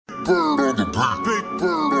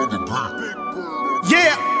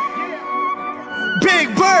Yeah,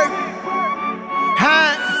 Bygbyrd,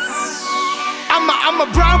 huh? I'm a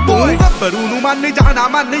brown boy. ਗੱਭਰੂ ਨੂੰ ਮੰਨ ਜਾਣਾ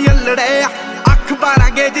ਮੰਨ ਯੱਲੜੇ ਅੱਖ 12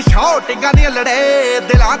 ਗੇਜ ਸ਼ੌਟਿੰਗਾਂ ਦੀਆਂ ਲੜੇ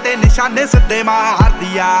ਦਿਲਾਂ ਤੇ ਨਿਸ਼ਾਨੇ ਸਿੱਧੇ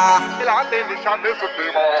ਮਾਰਦੀਆਂ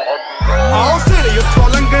ਆਓ ਸਿਰ ਉੱਤੋਂ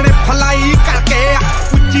ਲੰਘਣੇ ਫਲਾਈ ਕਰਕੇ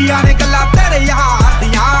ਉੱਚੀਆਂ ਨੇ ਗੱਲਾਂ ਤੇਰੇ ਯਾਰ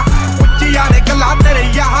ਦੀਆਂ ਉੱਚੀਆਂ ਨੇ ਗੱਲਾਂ ਤੇਰੇ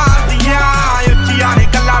ਯਾਰ ਦੀਆਂ ਉੱਚੀਆਂ ਨੇ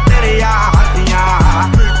ਗੱਲਾਂ ਤੇਰੇ ਯਾਰ ਦੀਆਂ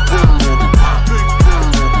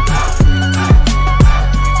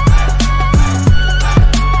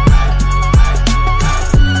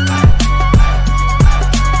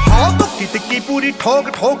ਟਿੱਕੀ ਪੂਰੀ ਠੋਕ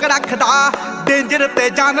ਠੋਕ ਰੱਖਦਾ ਡੇਂਜਰ ਤੇ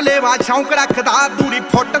ਜਾਨਲੇਵਾ ਸ਼ੌਂਕ ਰੱਖਦਾ ਦੂਰੀ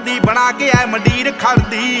ਫੁੱਟ ਦੀ ਬਣਾ ਕੇ ਐ ਮੰਡੀਰ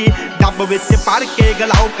ਖੜਦੀ ਡੱਬ ਵਿੱਚ ਭਰ ਕੇ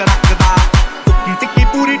ਗਲਾਉਕ ਰੱਖਦਾ ਟਿੱਕੀ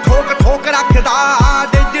ਪੂਰੀ ਠੋਕ ਠੋਕ ਰੱਖਦਾ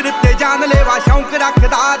ਡੇਂਜਰ ਤੇ ਜਾਨਲੇਵਾ ਸ਼ੌਂਕ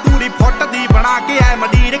ਰੱਖਦਾ ਦੂਰੀ ਫੁੱਟ ਦੀ ਬਣਾ ਕੇ ਐ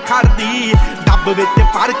ਮੰਡੀਰ ਖੜਦੀ ਡੱਬ ਵਿੱਚ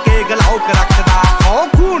ਭਰ ਕੇ ਗਲਾਉਕ ਰੱਖਦਾ ਉਹ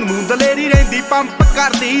ਖੂਨ ਨੂੰ ਦਲੇਰੀ ਰਹਿੰਦੀ ਪੰਪ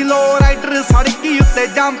ਕਰਦੀ ਲੋ ਰਾਈਡਰ ਸੜਕੀ ਉੱਤੇ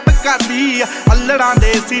ਜੰਪ ਕਰਦੀ ਅੱਲੜਾਂ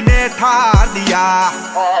ਦੇ ਸੀਨੇ ਠਾਰਦੀਆਂ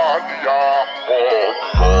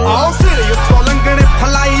ਆਓ ਸਿਰ ਉੱਤੋਂ ਲੰਘਣੇ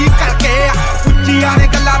ਫਲਾਈ ਕਰਕੇ ਉੱਚੀਆਂ ਨੇ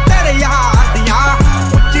ਗੱਲਾਂ ਤੇਰੇ ਯਾਰ ਦੀਆਂ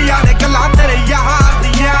ਉੱਚੀਆਂ ਨੇ ਗੱਲਾਂ ਤੇਰੇ ਯਾਰ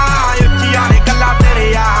ਦੀਆਂ ਉੱਚੀਆਂ ਨੇ ਗੱਲਾਂ ਤੇਰੇ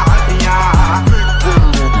ਯਾਰ ਦੀਆਂ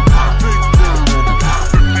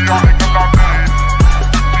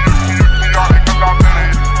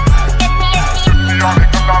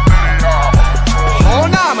ਹੋ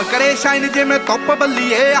ਨਾਮ ਕਰੇ ਸ਼ਾਈਨ ਜਿਵੇਂ ਧੁੱਪ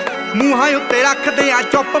ਬੱਲੀਏ ਮੂੰਹਾਂ ਉੱਤੇ ਰੱਖਦੇ ਆ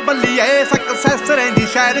ਚੁੱਪ ਬੱਲੀਏ ਸਕਸੈਸ ਰਹਿੰਦੀ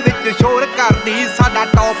ਸ਼ਹਿਰ ਵਿੱਚ ਸ਼ੋਰ ਕਰਦੀ ਸਾਡਾ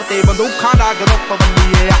ਟੌਪ ਤੇ ਬੰਦੂਖਾਂ ਦਾ ਗਰੁੱਪ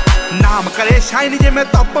ਬੱਲੀਏ ਨਾਮ ਕਰੇ ਸ਼ਾਈਨ ਜਿਵੇਂ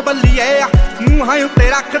ਧੁੱਪ ਬੱਲੀਏ ਮੂੰਹਾਂ ਉੱਤੇ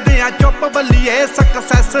ਰੱਖਦੇ ਆ ਚੁੱਪ ਬੱਲੀਏ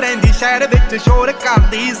ਸਕਸੈਸ ਰਹਿੰਦੀ ਸ਼ਹਿਰ ਵਿੱਚ ਸ਼ੋਰ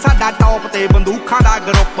ਕਰਦੀ ਸਾਡਾ ਟੌਪ ਤੇ ਬੰਦੂਖਾਂ ਦਾ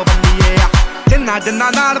ਗਰੁੱਪ ਬੱਲੀਏ ਜਿੰਨਾ ਜਿੰਨਾ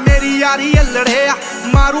ਨਾਲ ਮੇਰੀ ਯਾਰੀ ਅੱਲੜੇ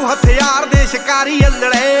ਮਾਰੂ ਹਥਿਆਰ ਦੇ ਸ਼ਿਕਾਰੀ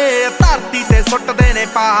ਅੱਲੜੇ ਧਰਤੀ ਤੇ ਸੁੱਟਦੇ ਨੇ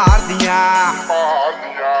ਪਾਰ ਦੀਆਂ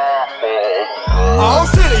ਆਓ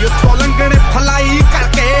ਸਿਰ ਉੱਤੋਂ ਲੰਘਣੇ ਫਲਾਈ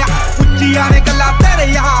ਕਰਕੇ ਉੱਚੀਆਂ ਨੇ ਗੱਲਾਂ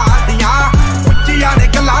ਤੇਰੇ ਯਾਰ ਦੀਆਂ ਉੱਚੀਆਂ ਨੇ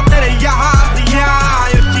ਗੱਲਾਂ ਤੇਰੇ ਯਾਰ ਦੀਆਂ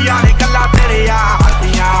ਉੱਚੀਆਂ ਨੇ ਗੱਲਾਂ ਤੇਰੇ ਯਾਰ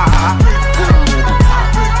ਦੀਆਂ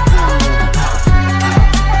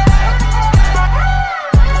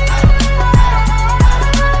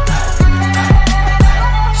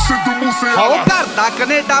ਹੋ ਕਰਦਾ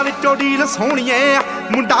ਕੈਨੇਡਾ ਵਿੱਚੋਂ ਡੀਲ ਸੋਹਣੀਏ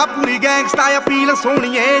ਮੁੰਡਾ ਪੂਰੀ ਗੈਂਗਸਟਾ ਅਪੀਲ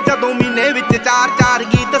ਸੋਹਣੀਏ ਜਦੋਂ ਮਹੀਨੇ ਵਿੱਚ 4-4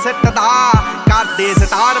 ਗੀਤ ਸਿੱਟਦਾ ਕਰਦੇ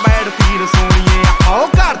ਸਟਾਰ ਬੈਡ ਫੀਲ ਸੋਹਣੀਏ ਹੋ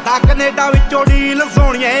ਕਰਦਾ ਕੈਨੇਡਾ ਵਿੱਚੋਂ ਡੀਲ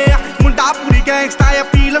ਸੋਹਣੀਏ ਮੁੰਡਾ ਪੂਰੀ ਗੈਂਗਸਟਾ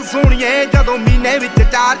ਅਪੀਲ ਸੋਹਣੀਏ ਜਦੋਂ ਮਹੀਨੇ ਵਿੱਚ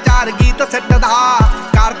 4-4 ਗੀਤ ਸਿੱਟਦਾ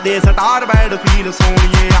ਕਰਦੇ ਸਟਾਰ ਬੈਡ ਫੀਲ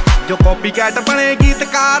ਸੋਹਣੀਏ ਜੋ ਕਾਪੀ ਕੈਟ ਬਣੇ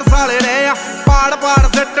ਗੀਤਕਾਰ ਸਾਲੇ ਨੇ ਪਾੜ ਪਾੜ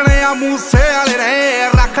ਸਿੱਟਣੇ ਆ ਮੂਸੇ ਵਾਲੇ ਨੇ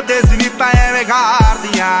ਰੱਖਦੇ ਸੀ ਨੀ ਤਾਂ ਐਵੇਂ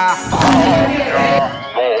ਗਾਰਦੀਆਂ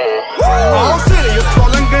ਆਓ ਸਿਰ ਉੱਤੋਂ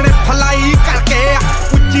ਲੰਘਣੇ ਫਲਾਈ ਕਰਕੇ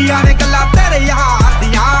ਉੱਚੀਆਂ ਨੇ ਗੱਲਾਂ ਤੇਰੇ ਯਾਰ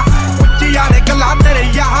ਦੀਆਂ ਉੱਚੀਆਂ ਨੇ ਗੱਲਾਂ ਤੇਰੇ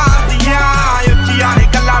ਯਾਰ ਦੀਆਂ ਉੱਚੀਆਂ ਨੇ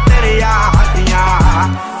ਗੱਲਾਂ ਤੇਰੇ ਯਾਰ ਦੀਆਂ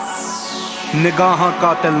ਨਿਗਾਹਾਂ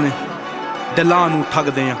ਕਾਤਲ ਨੇ ਦਿਲਾਂ ਨੂੰ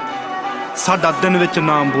ਠੱਗਦੇ ਆ ਸਾਡਾ ਦਿਨ ਵਿੱਚ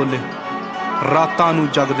ਨਾਮ ਬੋਲੇ ਰਾਤਾਂ ਨੂੰ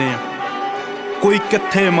ਜਗਦੇ ਆ ਕੋਈ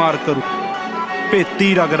ਕਿੱਥੇ ਮਾਰ ਕਰੂ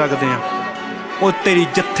ਭੇਤੀ ਰਗ ਰਗਦੇ ਆ ਉਹ ਤੇਰੀ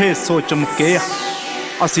ਜਿੱਥੇ ਸੋਚ ਮੁੱਕੇ ਆ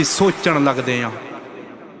ਅਸੀਂ ਸੋਚਣ ਲੱਗਦੇ ਆ